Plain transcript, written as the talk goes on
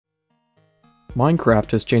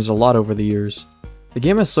Minecraft has changed a lot over the years. The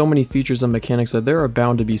game has so many features and mechanics that there are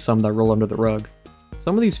bound to be some that roll under the rug.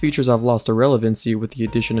 Some of these features have lost their relevancy with the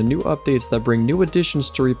addition of new updates that bring new additions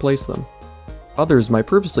to replace them. Others might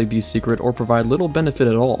purposely be secret or provide little benefit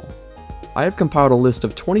at all. I have compiled a list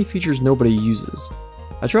of 20 features nobody uses.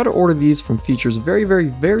 I try to order these from features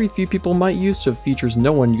very few people might use to features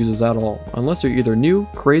no one uses at all, unless you're either new,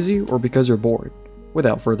 crazy, or because you're bored.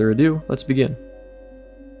 Without further ado, let's begin.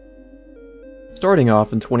 Starting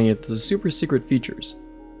off in 20th is the super secret features.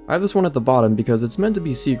 I have this one at the bottom because it's meant to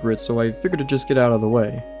be secret, so I figured to just get out of the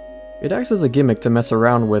way. It acts as a gimmick to mess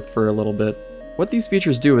around with for a little bit. What these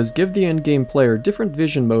features do is give the endgame player different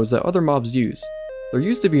vision modes that other mobs use. There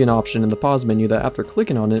used to be an option in the pause menu that after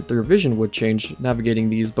clicking on it, their vision would change navigating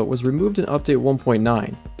these, but was removed in update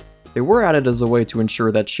 1.9. They were added as a way to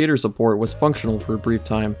ensure that shader support was functional for a brief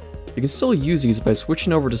time. You can still use these by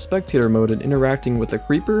switching over to spectator mode and interacting with a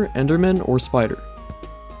creeper, enderman, or spider.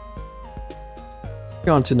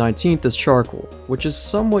 On to 19th is charcoal, which is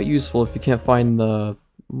somewhat useful if you can't find the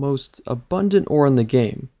most abundant ore in the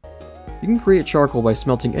game. You can create charcoal by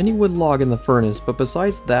smelting any wood log in the furnace, but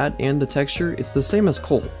besides that and the texture, it's the same as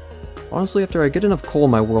coal. Honestly, after I get enough coal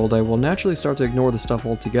in my world, I will naturally start to ignore the stuff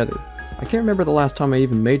altogether. I can't remember the last time I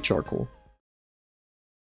even made charcoal.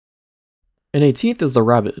 And 18th is the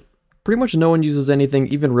rabbit. Pretty much no one uses anything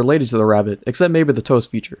even related to the rabbit, except maybe the toast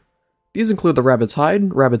feature. These include the rabbit's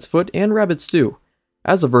hide, rabbit's foot, and rabbit's stew.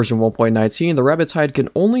 As of version 1.19, the rabbit's hide can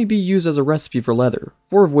only be used as a recipe for leather,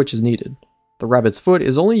 4 of which is needed. The rabbit's foot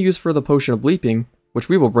is only used for the potion of leaping, which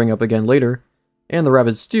we will bring up again later, and the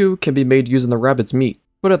rabbit's stew can be made using the rabbit's meat,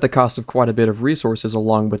 but at the cost of quite a bit of resources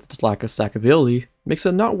along with its lack of stackability, makes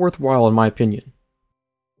it not worthwhile in my opinion.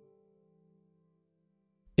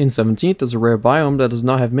 In 17th is a rare biome that does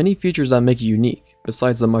not have many features that make it unique,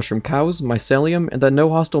 besides the mushroom cows, mycelium, and that no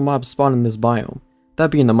hostile mobs spawn in this biome,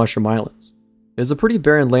 that being the Mushroom Islands. It is a pretty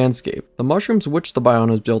barren landscape. The mushrooms which the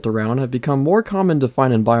biome is built around have become more common to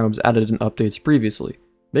find in biomes added in updates previously,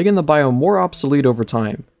 making the biome more obsolete over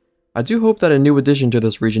time. I do hope that a new addition to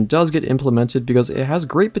this region does get implemented because it has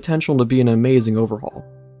great potential to be an amazing overhaul.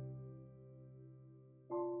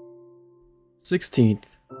 16th.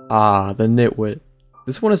 The Nitwit.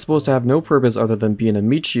 This one is supposed to have no purpose other than being a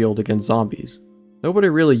meat shield against zombies. Nobody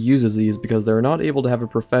really uses these because they are not able to have a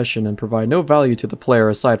profession and provide no value to the player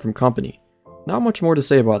aside from company. Not much more to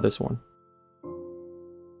say about this one.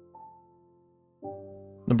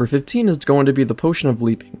 Number 15 is going to be the Potion of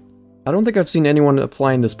Leaping. I don't think I've seen anyone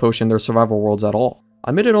applying this potion in their survival worlds at all.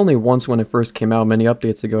 I made it only once when it first came out many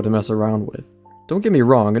updates ago to mess around with. Don't get me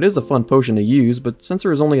wrong, it is a fun potion to use, but since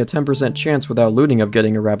there is only a 10% chance without looting of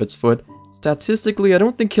getting a rabbit's foot, statistically I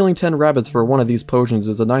don't think killing 10 rabbits for one of these potions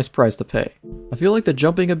is a nice price to pay. I feel like the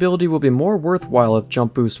jumping ability will be more worthwhile if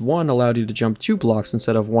Jump Boost 1 allowed you to jump 2 blocks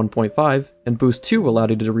instead of 1.5, and Boost 2 allowed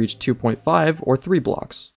you to reach 2.5 or 3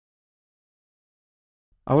 blocks.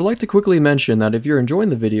 I would like to quickly mention that if you're enjoying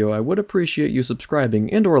the video, I would appreciate you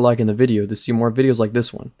subscribing and or liking the video to see more videos like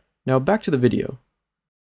this one. Now back to the video.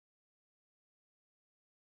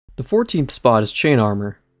 The 14th spot is Chain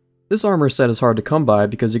Armor. This armor set is hard to come by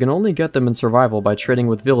because you can only get them in survival by trading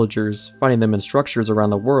with villagers, finding them in structures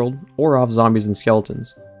around the world, or off zombies and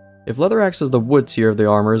skeletons. If leather acts as the wood tier of the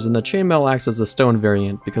armors, then the chainmail acts as the stone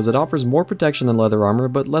variant because it offers more protection than leather armor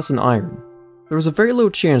but less than iron. There is a very low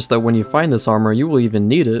chance that when you find this armor you will even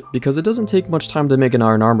need it because it doesn't take much time to make an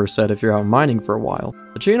iron armor set if you're out mining for a while.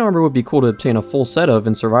 A chain armor would be cool to obtain a full set of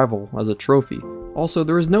in survival as a trophy. Also,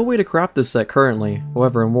 there is no way to craft this set currently,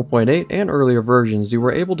 however in 1.8 and earlier versions you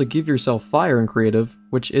were able to give yourself fire in creative,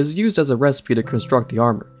 which is used as a recipe to construct the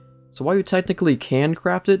armor. So while you technically can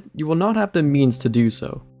craft it, you will not have the means to do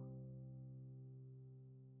so.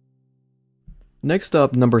 Next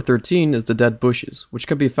up, number 13 is the Dead Bushes, which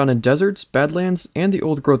can be found in deserts, badlands, and the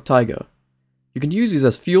old growth taiga. You can use these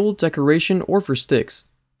as fuel, decoration, or for sticks.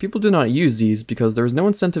 People do not use these because there is no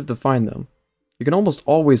incentive to find them. You can almost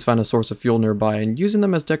always find a source of fuel nearby, and using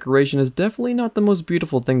them as decoration is definitely not the most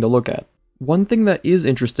beautiful thing to look at. One thing that is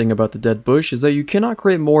interesting about the Dead Bush is that you cannot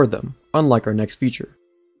create more of them, unlike our next feature.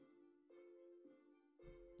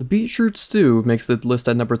 The Beetroot Stew makes the list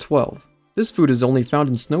at number 12. This food is only found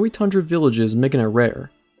in snowy tundra villages, making it rare.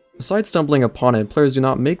 Besides stumbling upon it, players do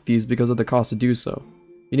not make these because of the cost to do so.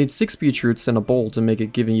 You need 6 beetroots in a bowl to make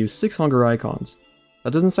it, giving you 6 hunger icons.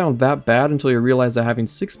 That doesn't sound that bad until you realize that having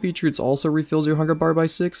 6 beetroots also refills your hunger bar by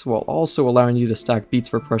 6, while also allowing you to stack beets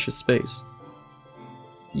for precious space.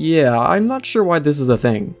 Yeah, I'm not sure why this is a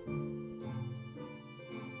thing.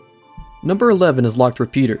 Number 11 is locked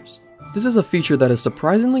repeaters. This is a feature that is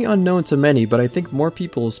surprisingly unknown to many, but I think more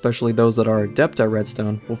people, especially those that are adept at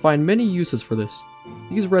redstone, will find many uses for this.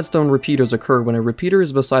 These redstone repeaters occur when a repeater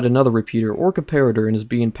is beside another repeater or comparator and is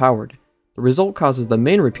being powered. The result causes the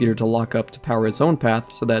main repeater to lock up to power its own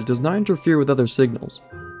path so that it does not interfere with other signals.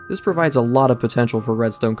 This provides a lot of potential for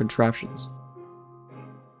redstone contraptions.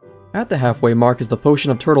 At the halfway mark is the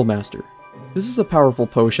Potion of Turtle Master. This is a powerful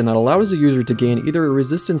potion that allows the user to gain either a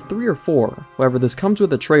resistance 3 or 4, however this comes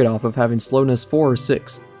with a trade-off of having slowness 4 or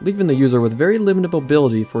 6, leaving the user with very limited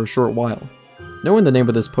mobility for a short while. Knowing the name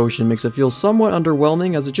of this potion makes it feel somewhat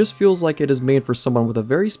underwhelming, as it just feels like it is made for someone with a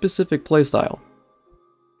very specific playstyle.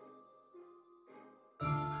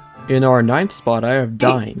 In our 9th spot I have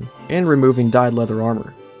dyeing, and removing dyed leather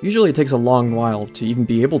armor. Usually it takes a long while to even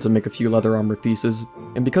be able to make a few leather armor pieces,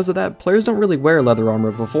 and because of that, players don't really wear leather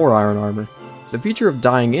armor before iron armor. The feature of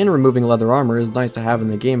dyeing and removing leather armor is nice to have in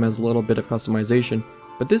the game as a little bit of customization,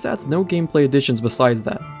 but this adds no gameplay additions besides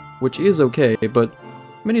that, which is okay, but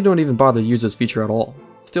many don't even bother to use this feature at all.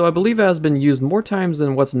 Still, I believe it has been used more times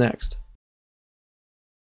than what's next.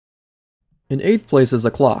 In 8th place is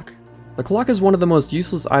a clock. The clock is one of the most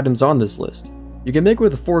useless items on this list. You can make it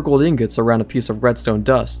with 4 gold ingots around a piece of redstone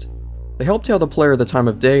dust. They help tell the player the time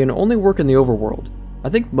of day and only work in the overworld. I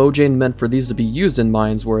think Mojang meant for these to be used in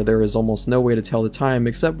mines where there is almost no way to tell the time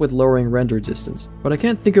except with lowering render distance, but I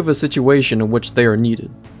can't think of a situation in which they are needed.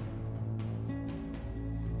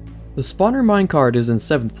 The spawner minecart is in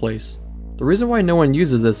 7th place. The reason why no one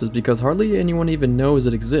uses this is because hardly anyone even knows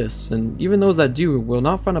it exists, and even those that do will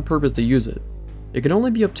not find a purpose to use it. It can only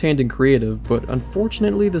be obtained in creative, but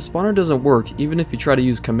unfortunately the spawner doesn't work even if you try to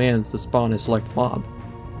use commands to spawn a select mob.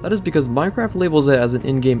 That is because Minecraft labels it as an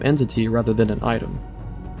in-game entity rather than an item.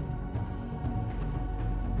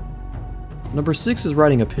 Number 6 is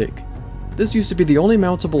riding a pig. This used to be the only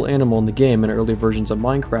mountable animal in the game in early versions of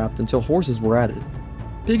Minecraft until horses were added.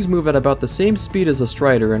 Pigs move at about the same speed as a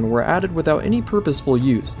strider and were added without any purposeful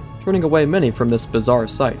use, turning away many from this bizarre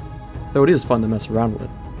sight, though it is fun to mess around with.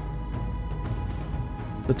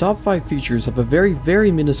 The top 5 features have a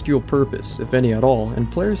very minuscule purpose, if any at all,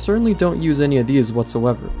 and players certainly don't use any of these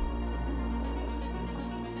whatsoever.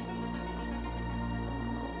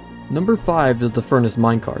 Number 5 is the furnace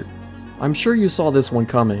minecart. I'm sure you saw this one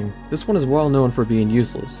coming. This one is well known for being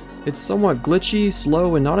useless. It's somewhat glitchy,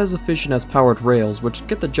 slow, and not as efficient as powered rails, which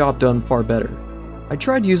get the job done far better. I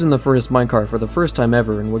tried using the furnace minecart for the first time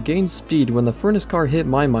ever and would gain speed when the furnace car hit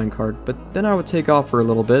my minecart, but then I would take off for a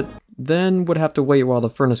little bit, then would have to wait while the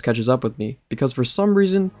furnace catches up with me, because for some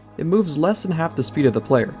reason, it moves less than half the speed of the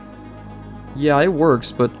player. Yeah, it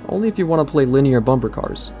works, but only if you want to play linear bumper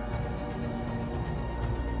cars.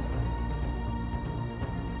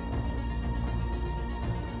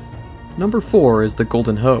 Number 4 is the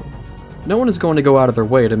golden hoe. No one is going to go out of their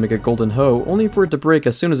way to make a golden hoe only for it to break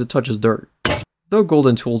as soon as it touches dirt. Though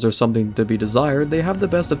golden tools are something to be desired, they have the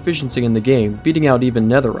best efficiency in the game, beating out even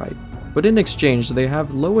netherite, but in exchange they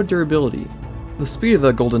have lower durability. The speed of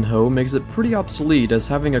the golden hoe makes it pretty obsolete, as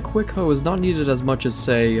having a quick hoe is not needed as much as,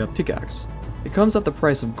 say, a pickaxe. It comes at the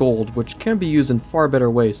price of gold, which can be used in far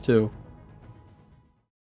better ways too.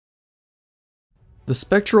 The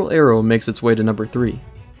spectral arrow makes its way to number 3.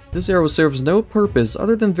 This arrow serves no purpose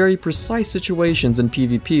other than very precise situations in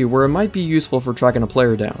PvP where it might be useful for tracking a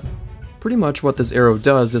player down. Pretty much what this arrow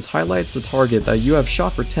does is highlights the target that you have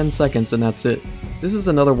shot for 10 seconds and that's it. This is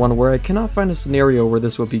another one where I cannot find a scenario where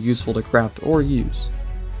this would be useful to craft or use.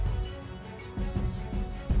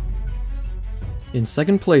 In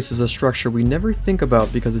 2nd place is a structure we never think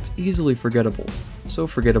about because it's easily forgettable. So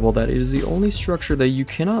forgettable that it is the only structure that you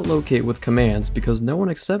cannot locate with commands because no one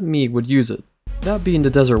except me would use it. That being the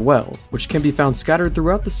desert well, which can be found scattered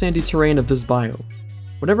throughout the sandy terrain of this biome.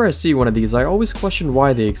 Whenever I see one of these, I always question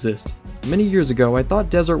why they exist. Many years ago, I thought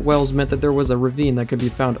desert wells meant that there was a ravine that could be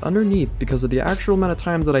found underneath because of the actual amount of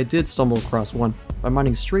times that I did stumble across one by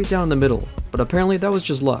mining straight down the middle, but apparently that was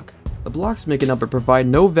just luck. The blocks making up it provide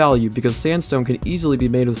no value because sandstone can easily be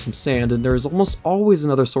made with some sand and there is almost always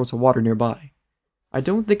another source of water nearby. I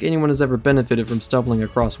don't think anyone has ever benefited from stumbling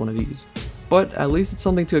across one of these, but at least it's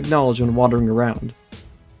something to acknowledge when wandering around.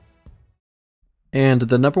 And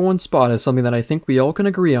the number 1 spot is something that I think we all can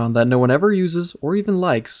agree on that no one ever uses or even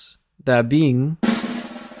likes, that being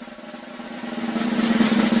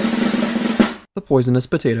the poisonous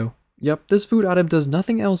potato. Yep, this food item does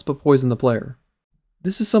nothing else but poison the player.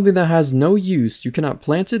 This is something that has no use. You cannot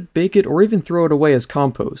plant it, bake it, or even throw it away as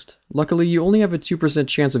compost. Luckily, you only have a 2%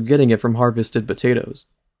 chance of getting it from harvested potatoes.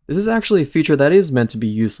 This is actually a feature that is meant to be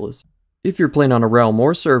useless. If you're playing on a realm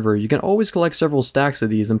or server, you can always collect several stacks of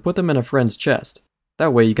these and put them in a friend's chest.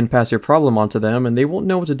 That way you can pass your problem on to them and they won't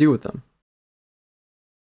know what to do with them.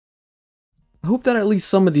 I hope that at least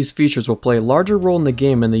some of these features will play a larger role in the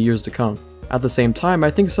game in the years to come. At the same time, I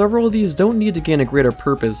think several of these don't need to gain a greater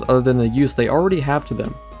purpose other than the use they already have to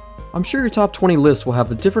them. I'm sure your top 20 list will have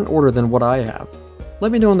a different order than what I have.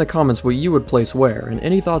 Let me know in the comments what you would place where, and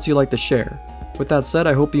any thoughts you'd like to share. With that said,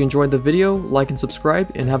 I hope you enjoyed the video, like and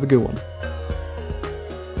subscribe, and have a good one.